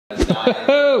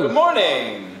Good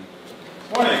morning.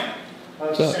 Morning.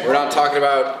 We're not talking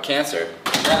about cancer.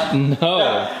 No.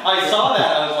 I saw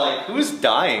that. I was like, who's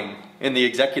dying in the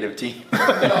executive team?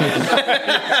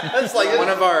 It's like one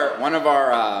of our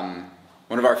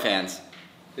fans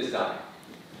Is dying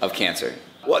of cancer.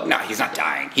 Well, no, he's not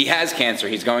dying. He has cancer.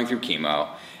 He's going through chemo.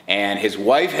 And his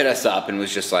wife hit us up and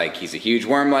was just like, he's a huge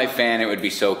Wyrm Lyfe fan. It would be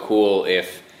so cool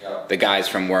if the guys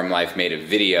from Wyrm Lyfe made a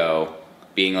video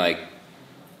being like,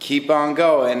 keep on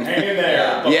going. Hang in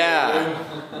there.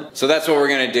 Yeah. So that's what we're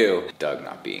gonna do. Doug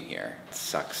not being here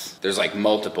sucks. There's like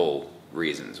multiple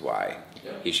reasons why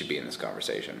he should be in this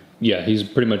conversation. Yeah, he's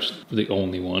pretty much the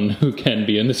only one who can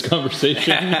be in this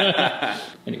conversation. Anyway.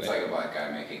 It's like a black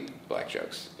guy making black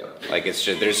jokes. Like it's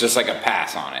just, there's just like a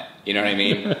pass on it. You know what I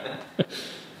mean?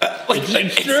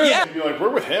 It's true. Yeah. You'd be like, we're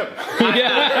with him.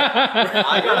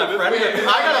 I got a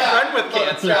friend with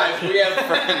cancer. Guys, we have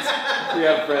friends. We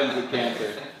have friends with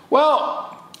cancer.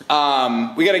 Well,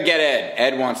 we gotta get Ed.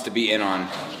 Ed wants to be in on.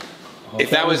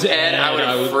 If that was Ed, I would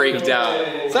have freaked out.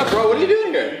 What's up, bro? What are you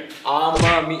doing here?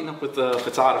 I'm meeting up with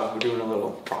Fatato. We're doing a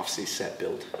little prophecy set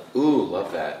build. Ooh,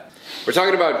 love that. We're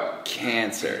talking about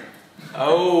cancer.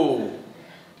 Oh.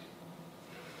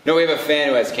 No, we have a fan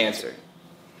who has cancer.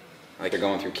 Like they're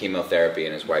going through chemotherapy,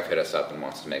 and his wife hit us up and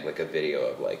wants to make like a video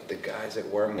of like the guys at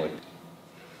Wyrmwood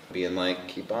being like,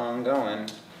 keep on going.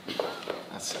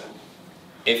 That's it.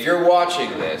 If you're watching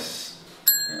this,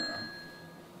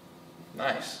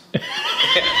 nice.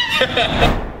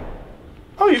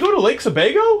 Oh, you go to Lake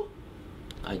Sebago?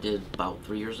 I did about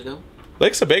 3 years ago.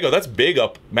 Lake Sebago, that's big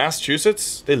up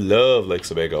Massachusetts. They love Lake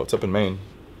Sebago. It's up in Maine.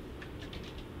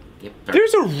 Yep.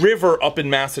 There's a river up in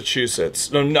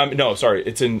Massachusetts. No, sorry.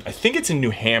 It's in, I think it's in New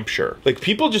Hampshire. Like,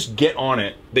 people just get on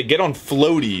it. They get on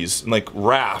floaties and, like,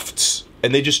 rafts,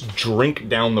 and they just drink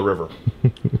down the river.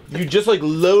 You just, like,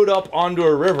 load up onto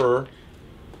a river,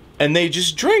 and they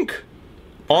just drink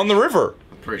on the river.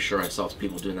 I'm pretty sure I saw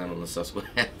people doing that on the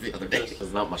Susquehanna the other day.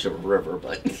 It's not much of a river,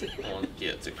 but yeah,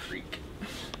 it's a creek.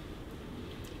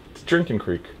 It's a drinking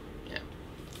creek. Yeah.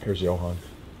 Here's Johan.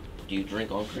 Do you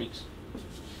drink on creeks?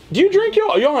 Do you drink,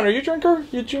 Johan? Are you a drinker?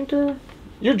 You a drinker?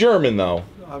 You're German, though.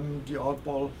 I'm the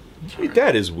oddball.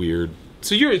 That is weird.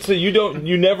 So you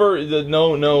never,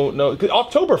 no,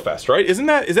 Oktoberfest, right? Is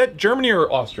that Germany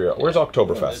or Austria? Where's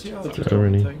Oktoberfest? Yeah, it's a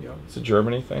Germany thing, yeah. It's a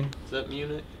Germany thing? Is that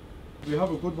Munich? We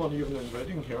have a good one even in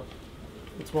Reading here.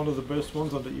 It's one of the best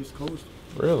ones on the East Coast.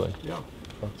 Really? Yeah.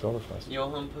 Oktoberfest.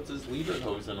 Johan puts his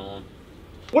lederhosen on.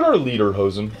 What are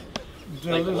lederhosen?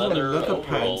 They're Like leather overalls.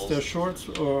 pants. They're shorts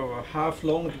or half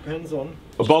long, it depends on.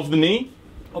 Above the knee?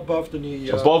 Above the knee,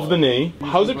 yeah. Above the knee.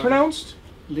 How's it pronounced?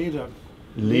 Leder.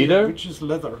 Leder? Which is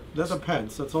leather. Leather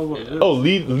pants, that's all what it is. Oh,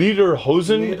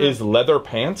 lederhosen Leder. is leather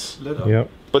pants? Leather. Yep.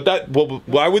 But that, well,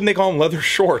 why wouldn't they call them leather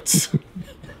shorts?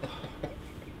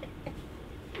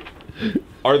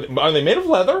 Are they made of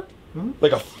leather? Hmm?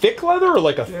 Like a thick leather or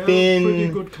like a They're thin? pretty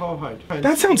good cowhide.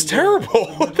 That sounds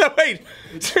terrible. Wait,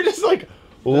 they're just like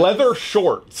leather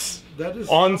shorts That is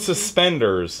on something-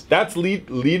 suspenders. That's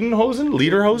Lederhosen?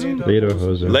 Lederhosen?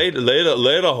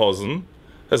 Lederhosen.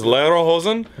 That's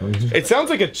lederhosen. It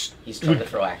sounds like He's trying to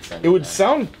throw accent. it would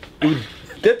sound.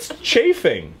 That's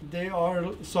chafing. They are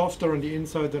softer on the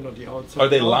inside than on the outside. Are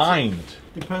they The outside lined?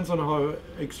 Depends on how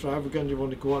extravagant you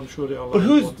want to go. I'm sure they are. But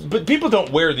lined ones. but people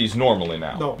don't wear these normally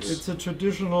now. No, it's a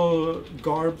traditional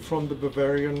garb from the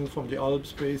Bavarian, from the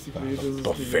Alps, basically. This is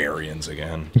Bavarians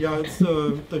again. Yeah, it's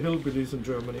the hillbillies in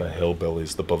Germany. The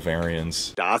hillbillies, the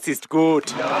Bavarians. Das ist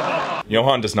gut.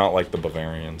 Johan does not like the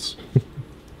Bavarians.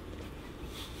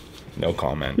 No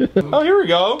comment. Oh, here we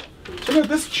go. Look at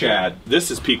this Chad. This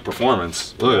is peak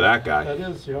performance. Look at that guy. That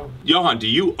is, yeah. Johan, do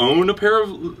you own a pair of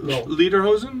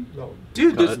lederhosen? No.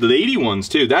 Dude, there's lady ones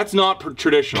too. That's not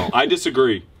traditional. I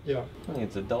disagree. Yeah. I think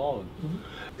it's a dog.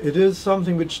 It is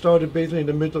something which started basically in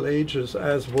the Middle Ages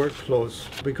as work clothes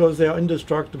because they are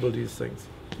indestructible, these things.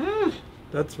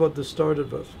 That's what this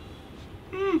started with.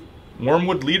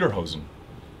 Wyrmwood lederhosen.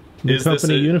 The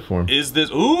company uniform. Is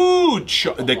this? Ooh,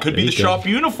 that could be the shop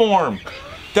uniform.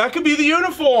 That could be the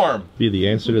uniform. Be the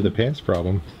answer to the pants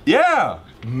problem. Yeah.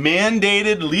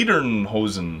 Mandated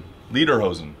lederhosen.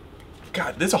 Lederhosen.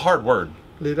 God, this is a hard word.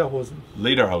 Lederhosen.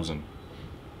 Lederhosen.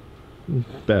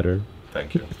 Better.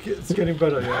 Thank you. It's getting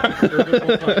better,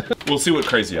 yeah. We'll see what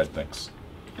Crazy Ed thinks.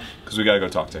 Because we gotta go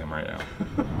talk to him right now.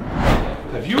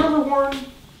 Have you ever worn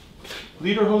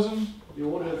lederhosen?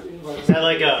 Is that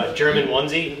like a German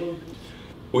onesie?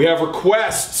 We have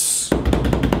requests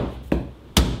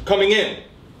coming in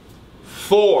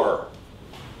for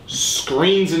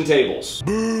screens and tables.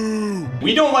 Boo!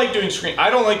 We don't like doing I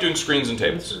don't like doing screens and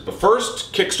tables. The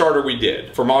first Kickstarter we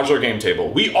did for Modular Game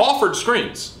Table, we offered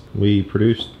screens. We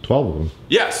produced 12 of them.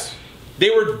 Yes. They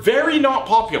were very not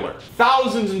popular.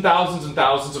 Thousands and thousands and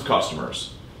thousands of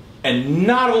customers. And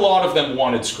not a lot of them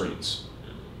wanted screens.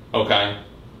 Okay?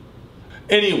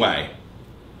 Anyway,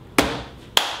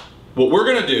 what we're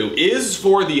gonna do is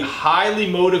for the highly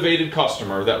motivated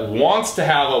customer that wants to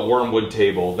have a Wyrmwood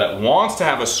table, that wants to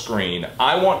have a screen,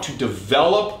 I want to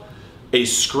develop a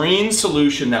screen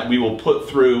solution that we will put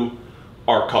through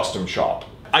our custom shop.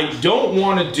 I don't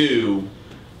want to do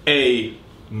a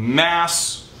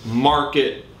mass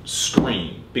market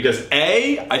screen because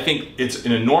I think it's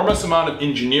an enormous amount of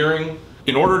engineering.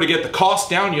 In order to get the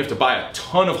cost down, you have to buy a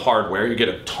ton of hardware, you get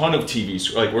a ton of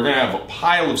TVs, like we're gonna have a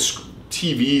pile of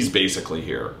TVs basically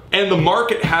here. And the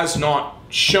market has not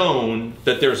shown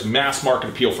that there's mass market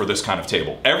appeal for this kind of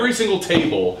table. Every single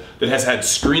table that has had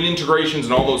screen integrations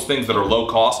and all those things that are low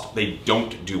cost, they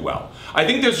don't do well. I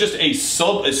think there's just a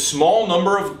small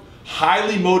number of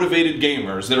highly motivated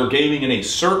gamers that are gaming in a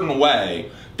certain way.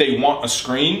 They want a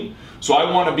screen. So I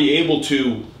want to be able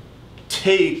to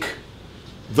take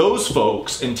those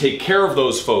folks and take care of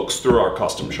those folks through our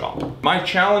custom shop. My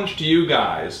challenge to you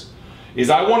guys is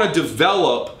I want to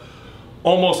develop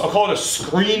almost, I'll call it a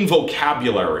screen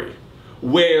vocabulary,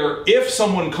 where if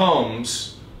someone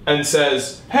comes and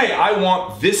says, hey, I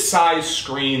want this size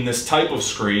screen, this type of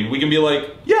screen, we can be like,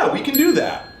 yeah, we can do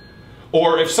that.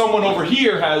 Or if someone over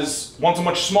here wants a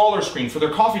much smaller screen for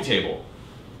their coffee table,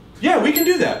 yeah, we can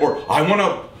do that. Or I want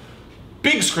a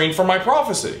big screen for my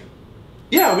prophecy.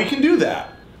 Yeah, we can do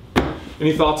that.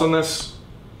 Any thoughts on this?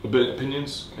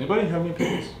 Opinions? Anybody have any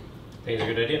opinions? I think it's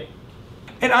a good idea.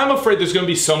 And I'm afraid there's going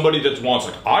to be somebody that wants,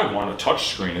 like, I want a touch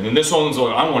screen, and then this one's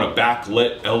like, I want a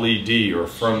backlit LED, or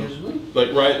from,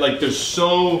 like, right? Like, there's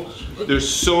so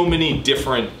many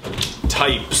different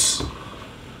types.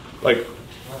 Like, I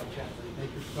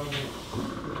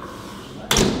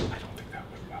don't think that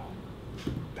went well.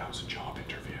 That was a job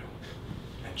interview,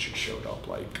 and she showed up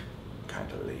like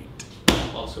kind of late.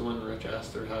 Also, when Rich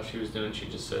asked her how she was doing, she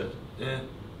just said, eh.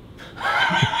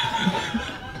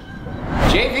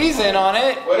 JV's in on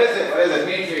it. What is it? What is it?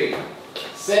 Dimitri.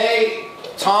 Say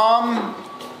Tom.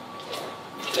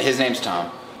 His name's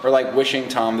Tom. We're like wishing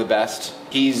Tom the best.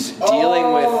 He's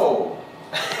dealing with.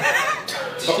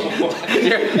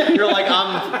 You're like,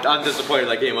 I'm disappointed.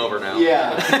 That game over now.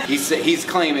 Yeah. He's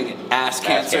claiming ass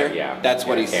cancer. Yeah. That's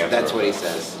what he says.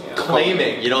 Yeah.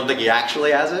 Claiming. You don't think he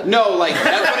actually has it? No, like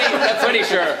that's what he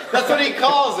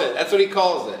calls it. That's what he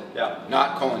calls it. Yeah.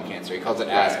 Not colon cancer. He calls it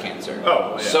ass cancer.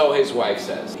 Oh. Yeah. So his wife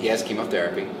says he has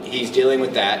chemotherapy. He's dealing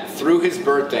with that through his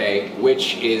birthday,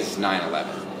 which is 9/11.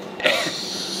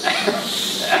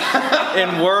 In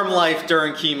Wyrm Lyfe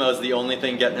during chemo is the only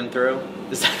thing getting him through?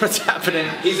 Is that what's happening?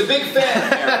 He's a big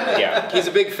fan, apparently. Yeah. He's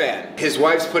a big fan. His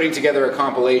wife's putting together a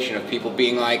compilation of people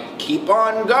being like, keep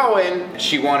on going.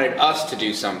 She wanted us to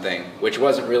do something, which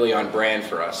wasn't really on brand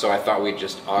for us, so I thought we'd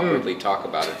just awkwardly talk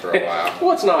about it for a while.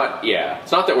 Well, it's not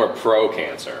that we're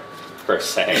pro-cancer, per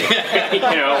se. You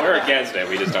know, we're against it,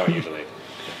 we don't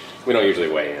usually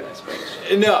weigh in, I suppose.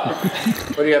 No.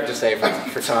 What do you have to say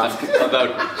for Tom?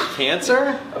 About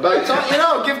cancer? About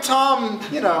Tom, give Tom,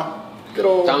 good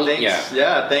old... Tom, thanks.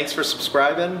 Yeah, thanks for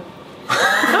subscribing.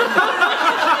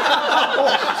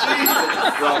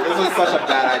 Well, this was such a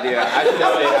bad idea. I should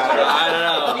have stayed out of it. I don't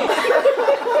know.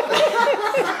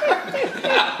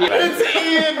 It's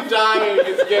Ian dying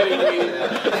is getting me.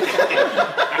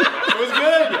 It was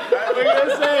good. What are you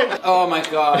gonna say? Oh my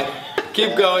God.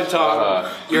 Keep going, Tom.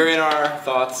 You're in our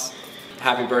thoughts.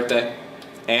 Happy birthday.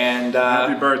 And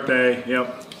happy birthday,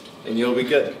 yep. And you'll be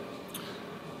good.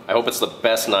 I hope it's the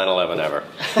best 9/11 ever.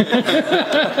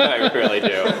 I really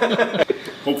do.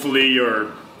 Hopefully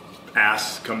your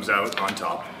ass comes out on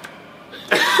top.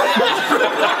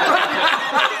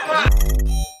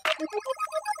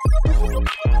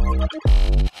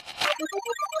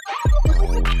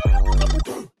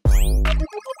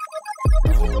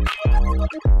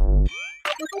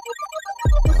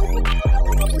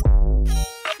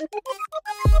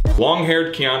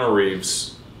 Long-haired Keanu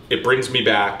Reeves. It brings me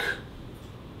back.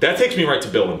 That takes me right to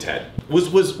Bill and Ted.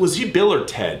 Was he Bill or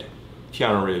Ted?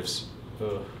 Keanu Reeves.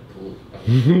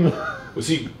 Was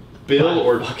he Bill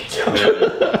or Ted?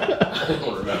 I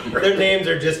don't remember. Their names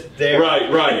are just there.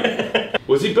 Right.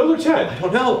 Was he Bill or Ted? I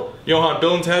don't know. Johan,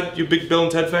 Bill and Ted? You a big Bill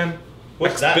and Ted fan?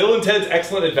 What's that? Bill and Ted's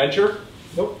Excellent Adventure?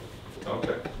 Nope.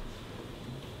 Okay.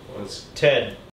 Ted.